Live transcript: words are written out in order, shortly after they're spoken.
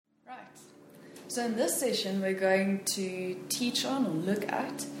So in this session, we're going to teach on or look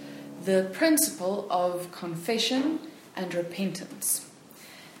at the principle of confession and repentance.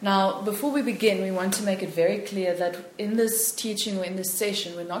 Now, before we begin, we want to make it very clear that in this teaching or in this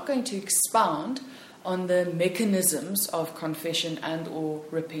session, we're not going to expound on the mechanisms of confession and or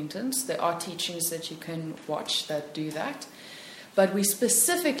repentance. There are teachings that you can watch that do that. But we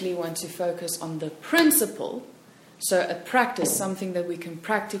specifically want to focus on the principle, so a practice, something that we can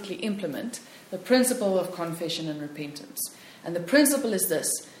practically implement, the principle of confession and repentance. And the principle is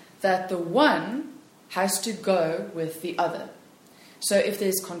this, that the one has to go with the other. So if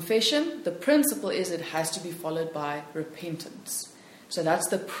there's confession, the principle is it has to be followed by repentance. So that's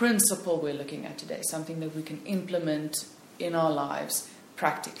the principle we're looking at today, something that we can implement in our lives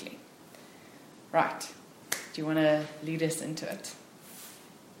practically. Right. Do you want to lead us into it?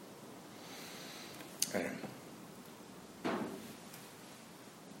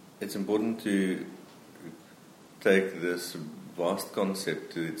 It's important to take this vast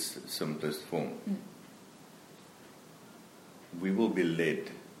concept to its simplest form. We will be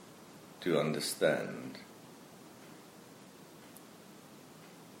led to understand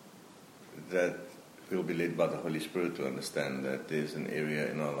that we'll be led by the Holy Spirit to understand that there's an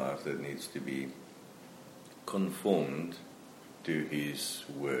area in our life that needs to be conformed to His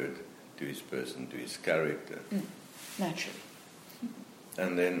Word, to His person, to His character. Naturally.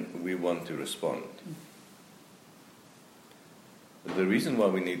 And then we want to respond. The reason why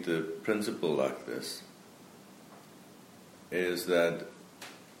we need a principle like this is that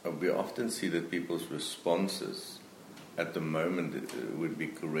we often see that people's responses at the moment would be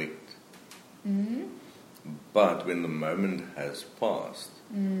correct. But when the moment has passed,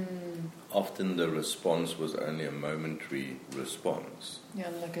 often the response was only a momentary response. Yeah,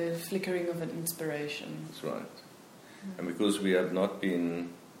 like a flickering of an inspiration. That's right. And because we have not been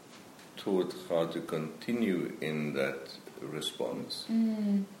taught how to continue in that response,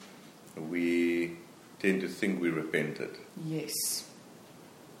 we tend to think we repented. Yes.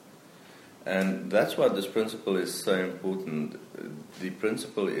 And that's why this principle is so important. The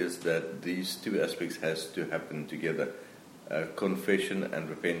principle is that these two aspects has to happen together, confession and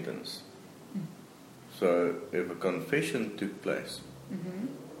repentance. So if a confession took place,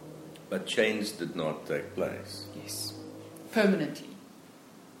 but change did not take place. Yes. Permanently.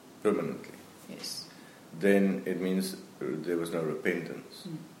 Yes. Then it means there was no repentance.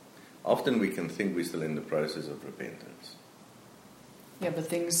 Often we can think we're still in the process of repentance. Yeah, but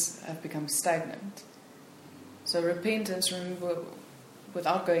things have become stagnant. So repentance, remember,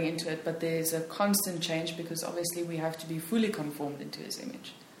 without going into it, but there's a constant change because obviously we have to be fully conformed into His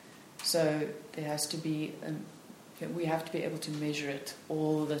image. So there has to be, we have to be able to measure it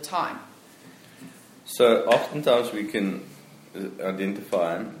all the time. So oftentimes we can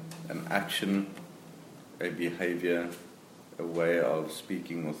identify an action, a behavior, a way of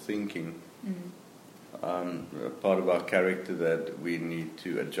speaking or thinking, a part of our character that we need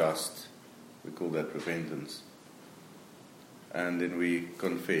to adjust. We call that repentance. And then we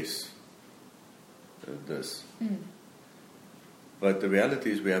confess this. But the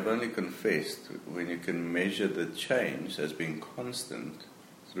reality is we have only confessed when you can measure the change as being constant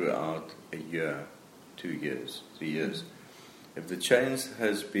throughout a year, 2 years, 3 years. If the change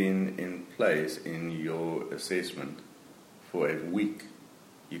has been in place in your assessment for a week,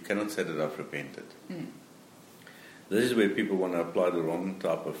 you cannot say that I've repented. This is where people want to apply the wrong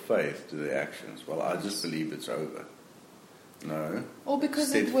type of faith to their actions. Well, I just believe it's over. No. Or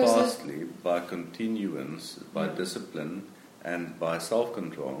because it was steadfastly, by continuance, by discipline, and by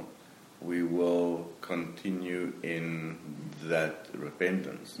self-control, we will continue in that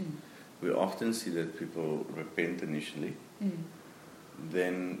repentance. We often see that people repent initially,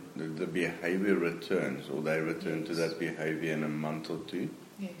 then the behavior returns, or they return to that behavior in a month or two.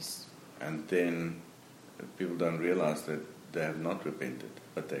 Yes. And then people don't realize that they have not repented,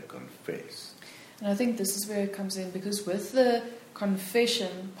 but they confess. And I think this is where it comes in, because with the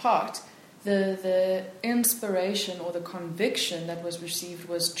confession part, the inspiration or the conviction that was received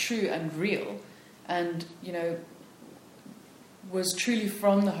was true and real, and was truly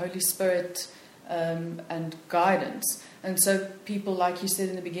from the Holy Spirit and guidance. And so people, like you said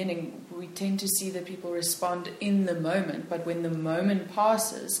in the beginning, we tend to see that people respond in the moment, but when the moment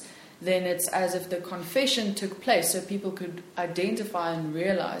passes, then it's as if the confession took place, so people could identify and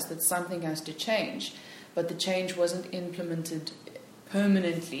realize that something has to change, but the change wasn't implemented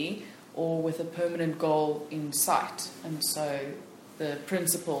permanently or with a permanent goal in sight, and so the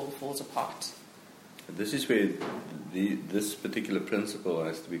principle falls apart. This is where this particular principle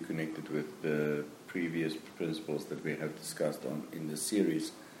has to be connected with the previous principles that we have discussed in this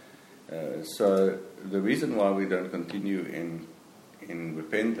series, So the reason why we don't continue in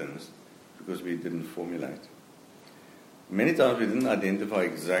repentance is because we didn't formulate. Many times we didn't identify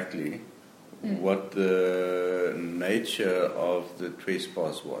exactly what the nature of the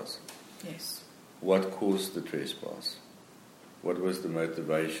trespass was. Yes. What caused the trespass? What was the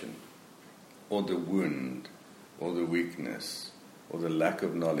motivation? Or the wound, or the weakness, or the lack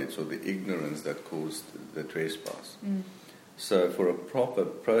of knowledge, or the ignorance that caused the trespass. So for a proper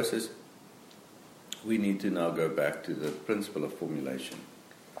process, we need to now go back to the principle of formulation,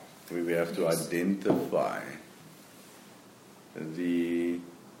 where we have to identify the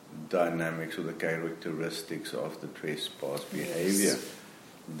dynamics or the characteristics of the trespass behavior.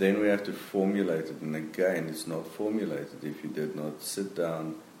 Then we have to formulate it, and again, it's not formulated if you did not sit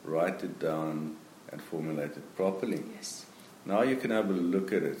down, write it down, and formulate it properly. Yes. Now you can have a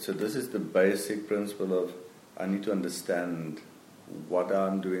look at it. So this is the basic principle of I need to understand what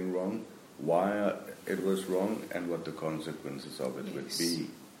I'm doing wrong, why it was wrong, and what the consequences of it would be.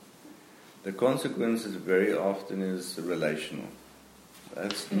 The consequences very often is relational.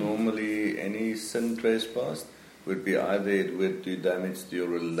 That's normally any sin trespass would be either it would do damage to your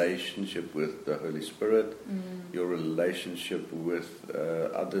relationship with the Holy Spirit, your relationship with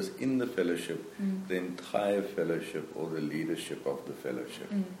others in the fellowship, the entire fellowship, or the leadership of the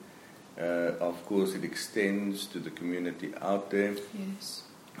fellowship. Of course, it extends to the community out there. Yes.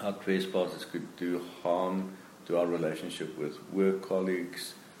 Our trespasses could do harm to our relationship with work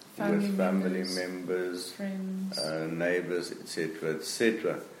colleagues, with family members, friends, neighbors, etc.,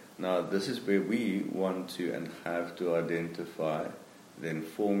 etc. Now, this is where we want to and have to identify, then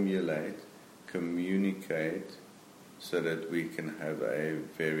formulate, communicate, so that we can have a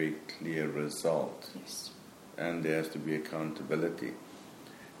very clear result. Yes. And there has to be accountability.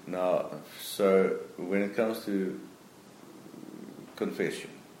 Now, so when it comes to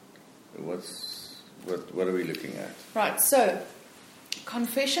confession, what are we looking at? Right, so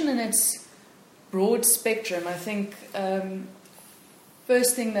confession in its broad spectrum, I think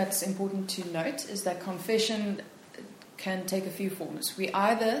first thing that's important to note is that confession can take a few forms. We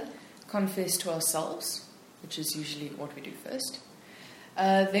either confess to ourselves, which is usually what we do first.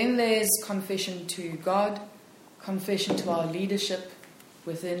 Then there's confession to God, confession to our leadership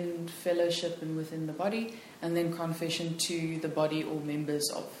within fellowship and within the body, and then confession to the body or members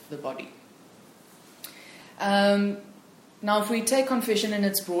of the body. Now, if we take confession in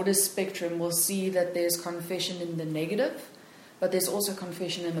its broadest spectrum, we'll see that there's confession in the negative, but there's also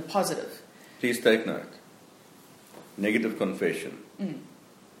confession in the positive. Please take note. Negative confession,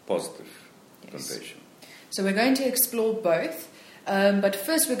 positive confession. So we're going to explore both, but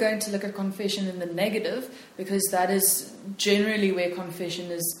first we're going to look at confession in the negative, because that is generally where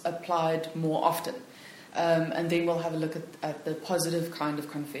confession is applied more often. And then we'll have a look at the positive kind of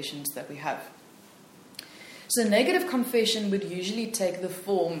confessions that we have. So negative confession would usually take the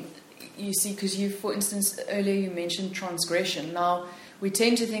form, you see, because for instance, earlier you mentioned transgression. Now, we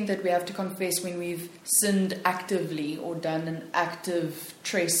tend to think that we have to confess when we've sinned actively or done an active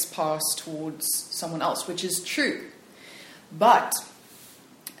trespass towards someone else, which is true. But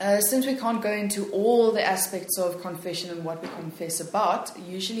since we can't go into all the aspects of confession and what we confess about,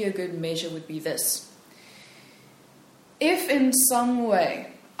 usually a good measure would be this. If in some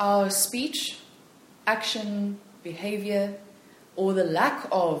way our speech, action, behavior, or the lack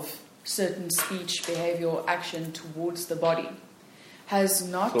of certain speech, behavior, or action towards the body has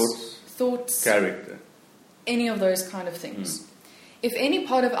not thoughts, character, any of those kind of things. If any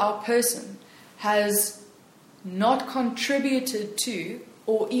part of our person has not contributed to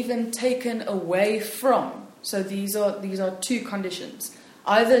or even taken away from, so these are two conditions,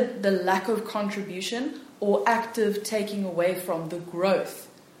 either the lack of contribution or active taking away from the growth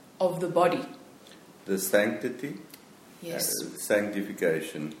of the body. The sanctity, Yes.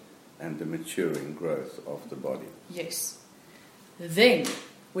 Sanctification, and the maturing growth of the body. Yes. Then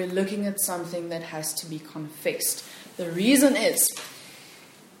we're looking at something that has to be confessed. The reason is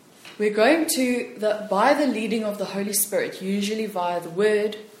we're going to, by the leading of the Holy Spirit, usually via the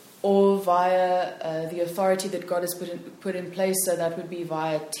Word or via the authority that God has put in place, so that would be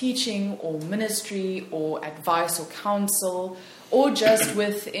via teaching or ministry or advice or counsel, or just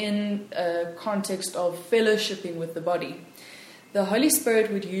within a context of fellowshipping with the body. The Holy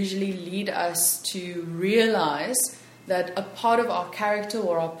Spirit would usually lead us to realize that a part of our character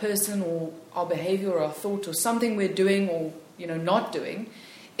or our person or our behavior or our thought or something we're doing or not doing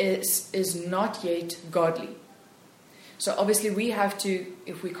is not yet godly. So obviously we have to,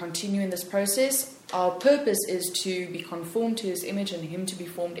 if we continue in this process, our purpose is to be conformed to His image and Him to be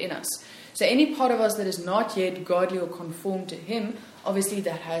formed in us. So any part of us that is not yet godly or conformed to Him, obviously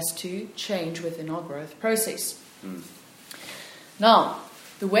that has to change within our growth process. Now,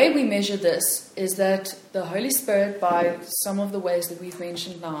 the way we measure this is that the Holy Spirit, by some of the ways that we've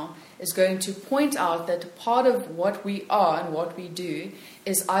mentioned now, is going to point out that part of what we are and what we do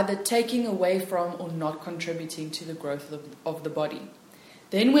is either taking away from or not contributing to the growth of the body.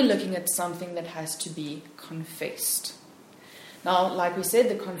 Then we're looking at something that has to be confessed. Now, like we said,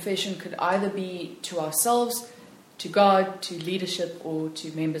 the confession could either be to ourselves, to God, to leadership, or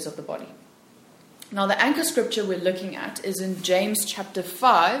to members of the body. Now, the anchor scripture we're looking at is in James chapter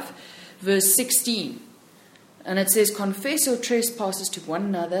 5, verse 16. And it says, "Confess your trespasses to one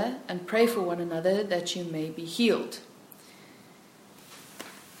another and pray for one another that you may be healed."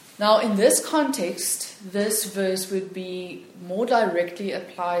 Now, in this context, this verse would be more directly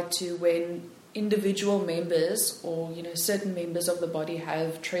applied to when individual members or, certain members of the body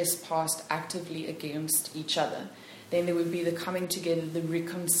have trespassed actively against each other. Then there would be the coming together, the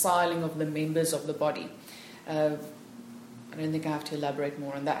reconciling of the members of the body. I don't think I have to elaborate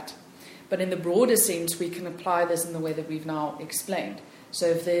more on that. But in the broader sense, we can apply this in the way that we've now explained. So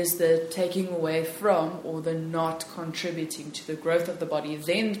if there's the taking away from or the not contributing to the growth of the body,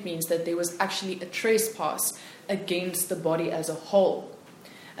 then it means that there was actually a trespass against the body as a whole.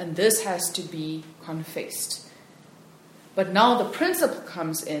 And this has to be confessed. But now the principle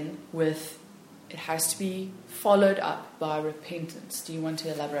comes in with it has to be followed up by repentance. Do you want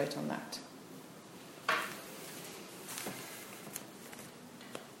to elaborate on that?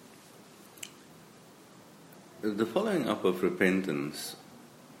 The following up of repentance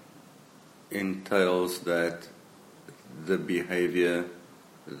entails that the behavior,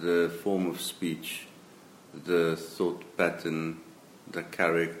 the form of speech, the thought pattern, the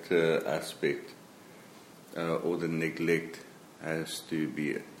character aspect, or the neglect has to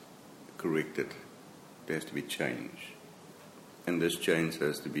be corrected. There has to be change. And this change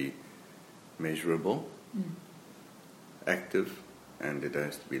has to be measurable, active, and it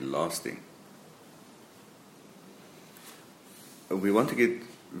has to be lasting. We want to get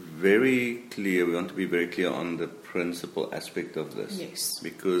very clear, we want to be very clear on the principle aspect of this. Yes.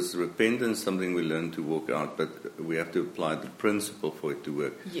 Because repentance is something we learn to walk out, but we have to apply the principle for it to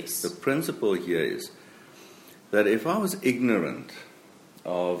work. Yes. The principle here is that if I was ignorant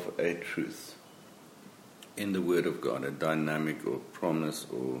of a truth in the Word of God, a dynamic or promise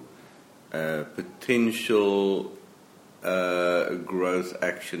or a potential growth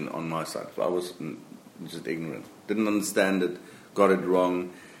action on my side, if I was just ignorant, didn't understand it, got it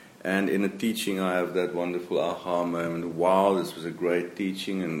wrong, and in a teaching I have that wonderful aha moment, wow, this was a great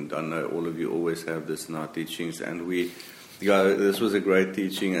teaching, and I know all of you always have this in our teachings, and we go, this was a great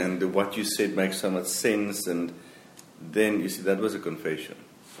teaching, and what you said makes so much sense, and then you see that was a confession.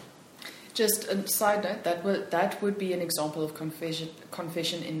 Just a side note, that would be an example of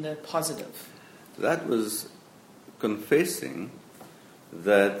confession in the positive. That was confessing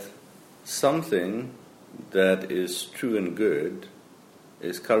that something that is true and good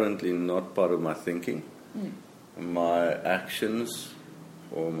is currently not part of my thinking, my actions,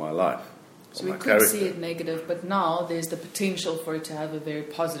 or my life. So we could see it negative, but now there's the potential for it to have a very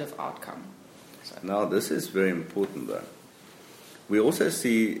positive outcome. So. Now this is very important though. We also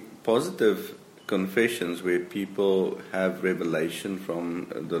see positive confessions where people have revelation from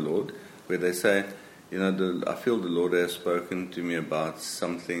the Lord, where they say, I feel the Lord has spoken to me about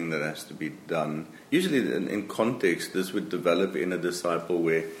something that has to be done. Usually in context, this would develop in a disciple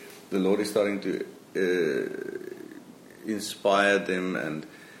where the Lord is starting to inspire them and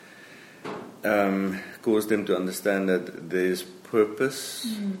cause them to understand that there's purpose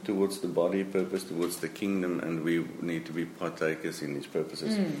towards the body, purpose towards the kingdom, and we need to be partakers in these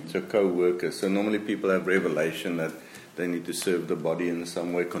purposes. So co-workers. So normally people have revelation that they need to serve the body in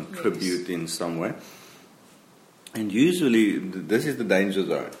some way, contribute in some way. And usually this is the danger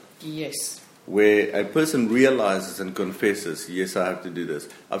zone. Yes. Where a person realizes and confesses, yes, I have to do this.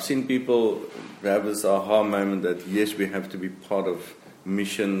 I've seen people have this aha moment that, yes, we have to be part of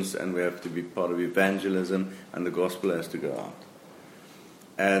missions and we have to be part of evangelism and the gospel has to go out.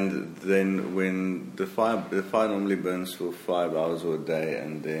 And then when the fire normally burns for 5 hours or a day,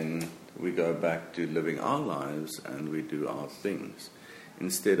 and then we go back to living our lives and we do our things.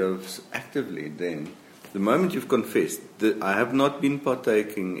 Instead of actively then, the moment you've confessed that I have not been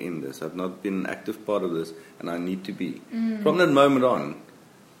partaking in this, I've not been an active part of this, and I need to be. From that moment on,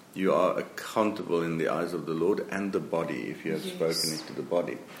 you are accountable in the eyes of the Lord and the body if you have spoken it to the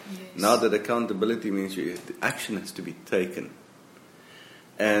body. Yes. Now that accountability means the action has to be taken.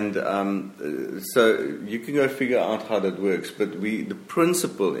 And so you can go figure out how that works, but the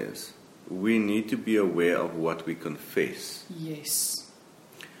principle is we need to be aware of what we confess, Yes.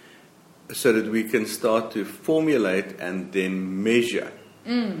 so that we can start to formulate and then measure.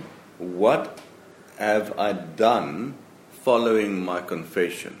 What have I done following my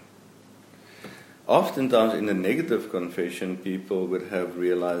confession? Oftentimes in a negative confession, people would have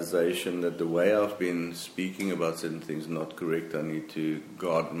realization that the way I've been speaking about certain things is not correct. I need to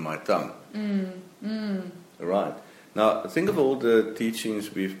guard my tongue. Right. Now, think of all the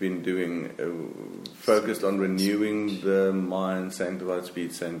teachings we've been doing, focused on renewing the mind, sanctified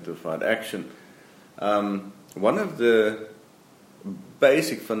speech, sanctified action. One of the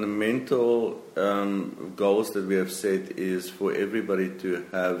basic fundamental goals that we have set is for everybody to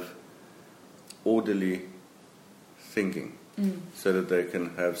have orderly thinking, so that they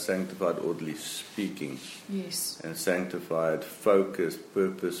can have sanctified orderly speaking, Yes. and sanctified focused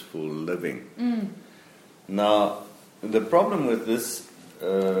purposeful living. Now the problem with this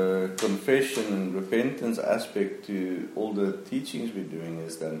confession and repentance aspect to all the teachings we're doing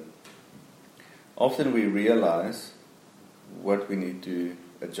is that often we realize what we need to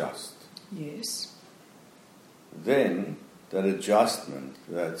adjust. Yes. Then that adjustment,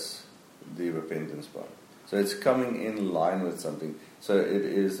 that's the repentance part. So it's coming in line with something. So it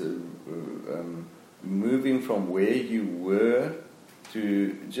is moving from where you were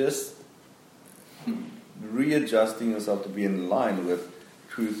to just readjusting yourself to be in line with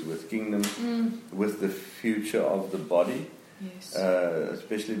truth, with kingdom, with the future of the body, Yes.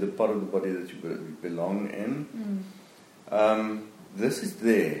 especially the part of the body that you belong in. This is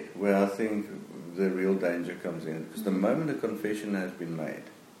there where I think the real danger comes in, because the moment a confession has been made,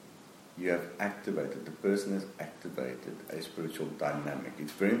 you have activated, the person has activated a spiritual dynamic.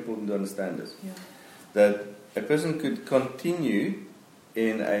 It's very important to understand this. Yeah. That a person could continue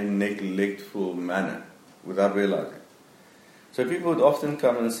in a neglectful manner without realizing. So people would often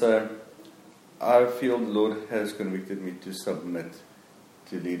come and say, I feel the Lord has convicted me to submit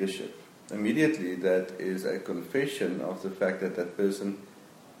to leadership. Immediately that is a confession of the fact that that person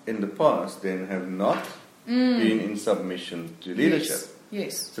in the past then have not been in submission to leadership.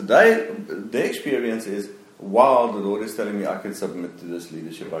 Yes. So their experience is, wow, the Lord is telling me I can submit to this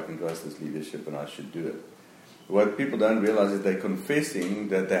leadership, I can trust this leadership, and I should do it. What people don't realize is they're confessing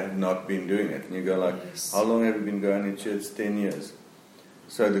that they have not been doing it. And you go like, Yes. how long have you been going to church? 10 years.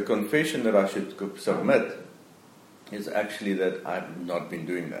 So the confession that I should submit is actually that I've not been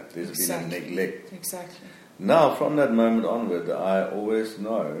doing that. There's been a neglect. Exactly. Now, from that moment onward, I always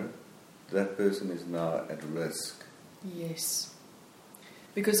know that person is now at risk. Yes.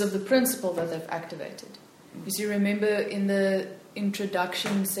 Because of the principle that they've activated. Because you remember in the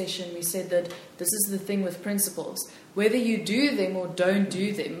introduction session we said that this is the thing with principles. Whether you do them or don't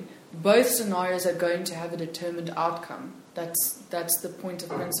do them, both scenarios are going to have a determined outcome. That's the point of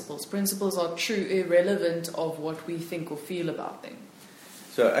principles. Principles are true, irrelevant of what we think or feel about them.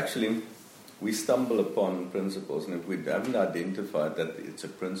 So actually, we stumble upon principles, and if we haven't identified that it's a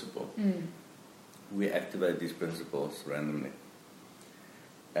principle, we activate these principles randomly.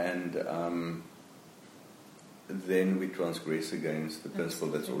 And then we transgress against the principle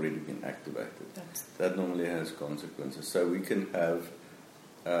that's already been activated. That normally has consequences. So we can have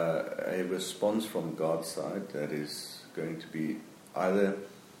a response from God's side that is going to be either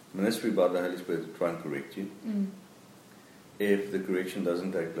ministry by the Holy Spirit to try and correct you. If the correction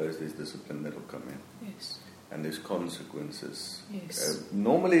doesn't take place, there's discipline that will come in. Yes. And there's consequences. Yes.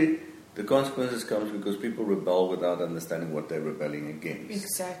 Normally, the consequences comes because people rebel without understanding what they're rebelling against.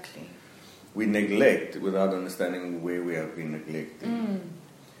 Exactly. We neglect without understanding where we have been neglecting.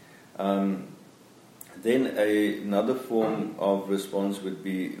 Then another form of response would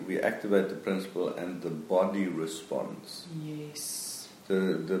be we activate the principle and the body responds. Yes.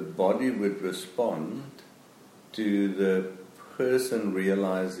 So the body would respond to the person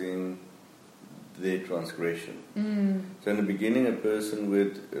realizing their transgression. So in the beginning a person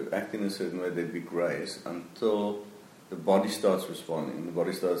would act in a certain way, there'd be grace until the body starts responding. The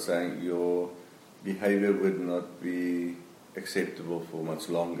body starts saying your behavior would not be acceptable for much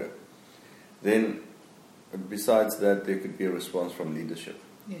longer. Then besides that, there could be a response from leadership.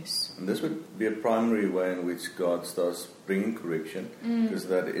 Yes. And this would be a primary way in which God starts bringing correction, because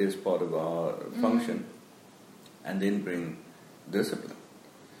that is part of our function, and then bring discipline.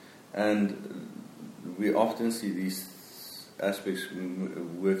 And we often see these aspects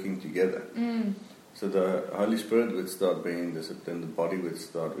working together. So the Holy Spirit would start bringing discipline, the body would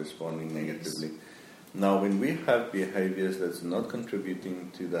start responding negatively. Yes. Now, when we have behaviors that's not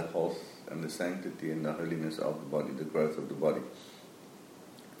contributing to the health and the sanctity and the holiness of the body, the growth of the body,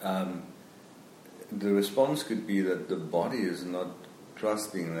 the response could be that the body is not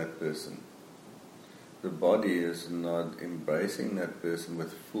trusting that person. The body is not embracing that person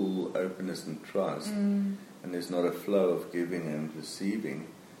with full openness and trust, and there's not a flow of giving and receiving,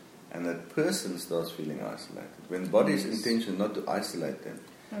 and that person starts feeling isolated. When the body's intention not to isolate them,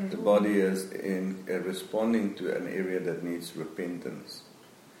 the body is responding to an area that needs repentance.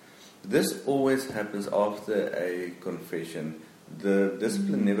 This always happens after a confession. The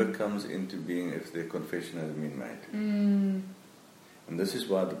discipline never comes into being if the confession has been made. And this is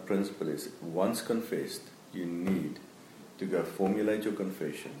why the principle is, once confessed, you need to go formulate your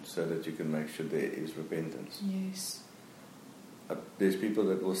confession so that you can make sure there is repentance. Yes. There's people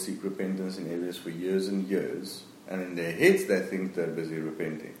that will seek repentance in areas for years and years, and in their heads they think they're busy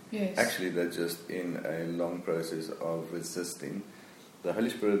repenting. Yes. Actually, they're just in a long process of resisting the Holy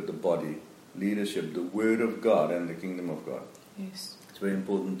Spirit, the body, leadership, the Word of God, and the Kingdom of God. Yes. It's very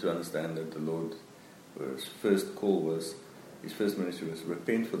important to understand that the Lord's first call was, His first ministry was,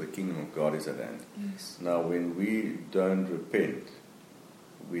 repent, for the Kingdom of God is at hand. Yes. Now, when we don't repent,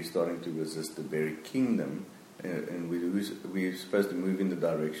 we're starting to resist the very Kingdom, and we're supposed to move in the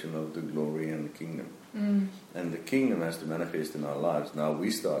direction of the glory and the Kingdom. And the Kingdom has to manifest in our lives. Now we're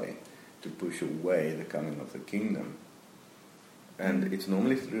starting to push away the coming of the Kingdom. And it's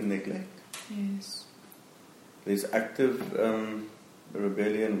normally through neglect. Yes. There's active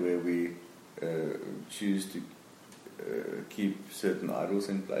rebellion where we choose to keep certain idols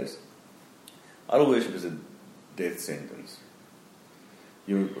in place. Idol worship is a death sentence.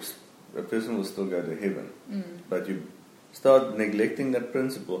 A person will still go to heaven, but you start neglecting that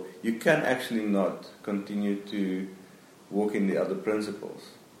principle, you can actually not continue to walk in the other principles.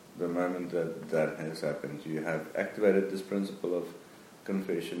 The moment that has happened, you have activated this principle of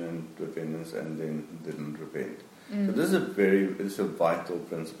confession and repentance and then didn't repent. So this is it's a vital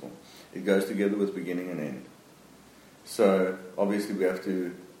principle. It goes together with beginning and end. So obviously we have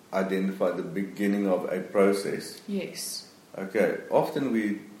to identify the beginning of a process. Yes. Okay, often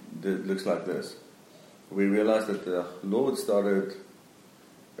it looks like this. We realize that the Lord started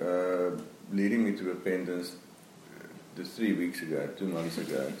leading me to repentance 3 weeks ago, 2 months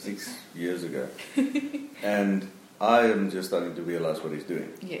ago, 6 years ago. And I am just starting to realize what He's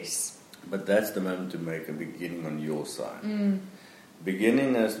doing. Yes. But that's the moment to make a beginning on your side.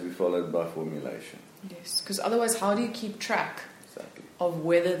 Beginning has to be followed by formulation. Yes, because otherwise how do you keep track Exactly. of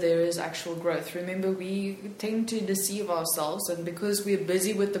whether there is actual growth? Remember, we tend to deceive ourselves, and because we're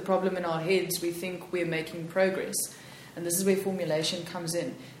busy with the problem in our heads, we think we're making progress. And this is where formulation comes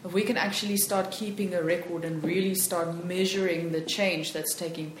in. If we can actually start keeping a record and really start measuring the change that's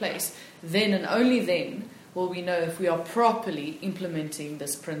taking place, then and only then will we know if we are properly implementing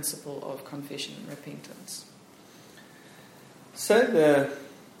this principle of confession and repentance. So the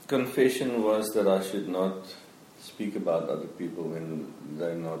confession was that I should not speak about other people when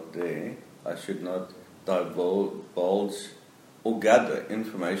they're not there. I should not divulge or gather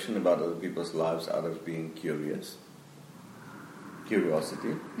information about other people's lives out of being curious.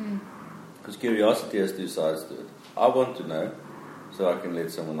 Curiosity. Because curiosity has two sides to it. I want to know so I can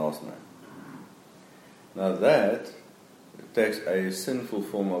let someone else know. Now that takes a sinful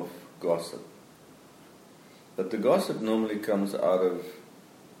form of gossip. But the gossip normally comes out of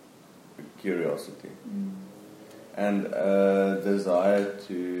curiosity and a desire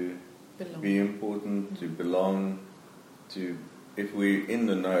to be important, to belong, to, if we're in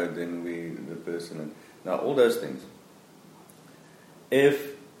the know, then we're the person. Now all those things.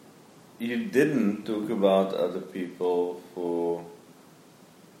 If you didn't talk about other people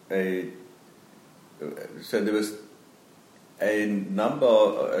so there was a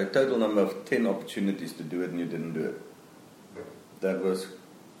total number of 10 opportunities to do it and you didn't do it. That was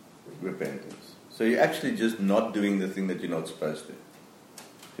repentance. So you're actually just not doing the thing that you're not supposed to.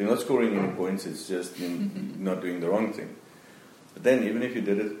 You're not scoring any points, it's just not doing the wrong thing. But then even if you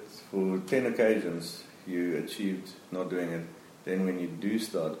did it for 10 occasions, you achieved not doing it, then when you do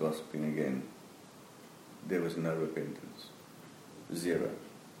start gossiping again, there was no repentance. Zero.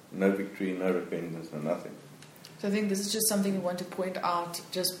 No victory, no repentance, no nothing. So I think this is just something we want to point out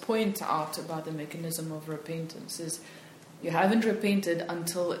about the mechanism of repentance is you haven't repented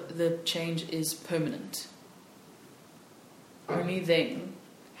until the change is permanent. Only then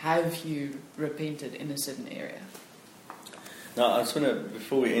have you repented in a certain area. Now I just want to,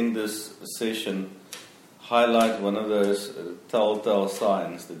 before we end this session, highlight one of those telltale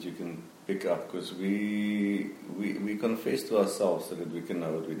signs that you can pick up, because we confess to ourselves so that we can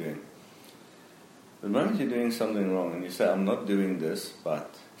know what we're doing. The moment you're doing something wrong and you say, I'm not doing this,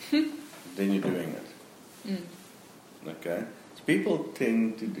 but then you're doing it. Okay? So people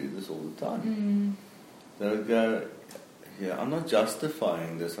tend to do this all the time. They would go, Yeah, I'm not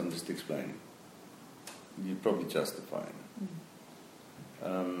justifying this, I'm just explaining. You're probably justifying.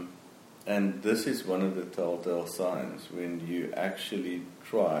 And this is one of the telltale signs when you actually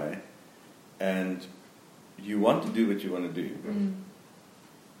try and you want to do what you want to do,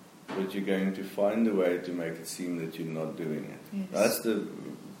 but you're going to find a way to make it seem that you're not doing it. Yes. That's the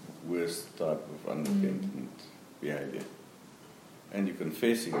worst type of unrepentant behavior. And you're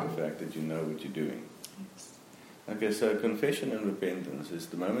confessing the fact that you know what you're doing. Yes. Okay, so confession and repentance is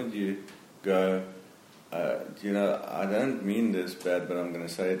the moment you go, I don't mean this bad, but I'm going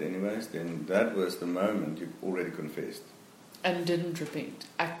to say it anyways, then that was the moment you already confessed. And didn't repent,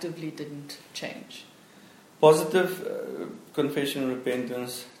 actively didn't change. Positive confession and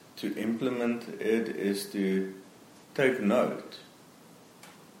repentance, to implement it is to take note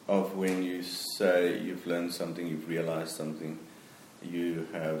of when you say you've learned something, you've realized something, you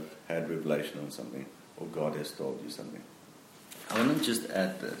have had revelation on something, or God has told you something. I want to just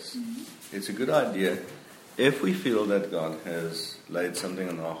add this. It's a good idea if we feel that God has laid something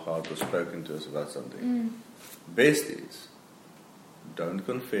on our heart or spoken to us about something. Best is, don't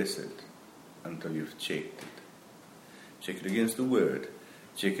confess it until you've checked it. Check it against the Word.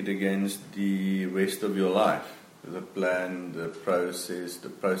 Check it against the rest of your life. The plan, the process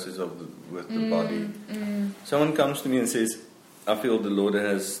with the body. Someone comes to me and says, I feel the Lord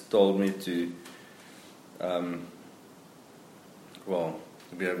has told me to, we'll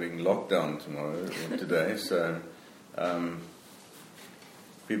be having lockdown tomorrow or today, so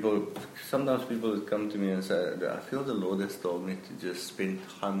sometimes people come to me and say, I feel the Lord has told me to just spend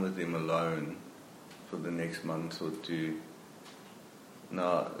time with Him alone for the next month or two.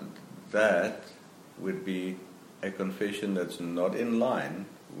 Now, that would be a confession that's not in line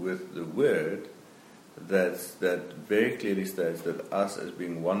with the Word that very clearly states that us as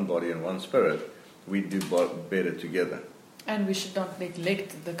being one body and one spirit, we do better together. And we should not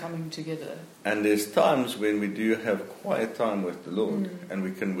neglect the coming together. And there's times when we do have quiet time with the Lord, and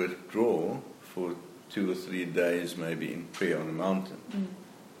we can withdraw for 2 or 3 days maybe in prayer on a mountain.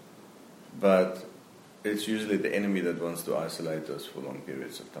 But it's usually the enemy that wants to isolate us for long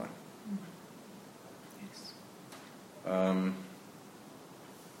periods of time. Yes.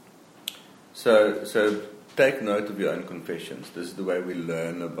 So take note of your own confessions. This is the way we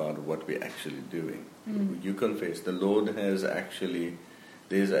learn about what we're actually doing. You confess. The Lord has actually,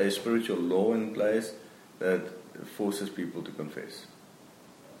 there's a spiritual law in place that forces people to confess.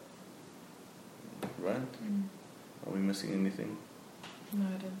 Right? Are we missing anything? No,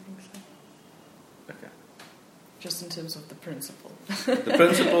 I don't think so. Okay. Just in terms of the principle. The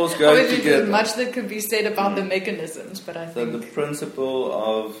principles go Obviously, together. there's much that could be said about the mechanisms, but I So think... the principle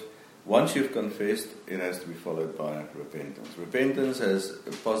of, once you've confessed, it has to be followed by repentance. Repentance has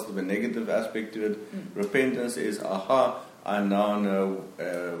a positive and negative aspect to it. Repentance is, I now know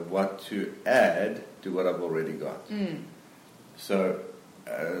what to add to what I've already got. So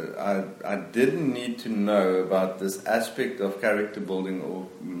I didn't need to know about this aspect of character building or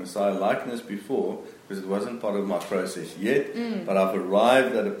Messiah likeness before, because it wasn't part of my process yet, but I've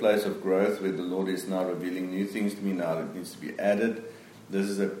arrived at a place of growth where the Lord is now revealing new things to me now that needs to be added. This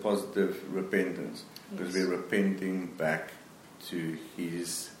is a positive repentance, because we're repenting back to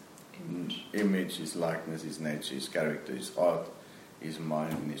His image, His likeness, His nature, His character, His heart, His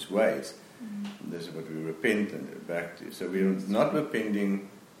mind, and His ways. This is what we repent back to. So we're not repenting,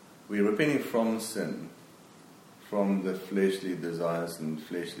 we're repenting from sin, from the fleshly desires and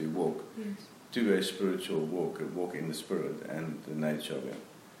fleshly walk, to a spiritual walk, a walk in the Spirit and the nature of Him.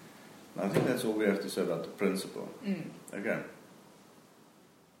 I think that's all we have to say about the principle. Okay.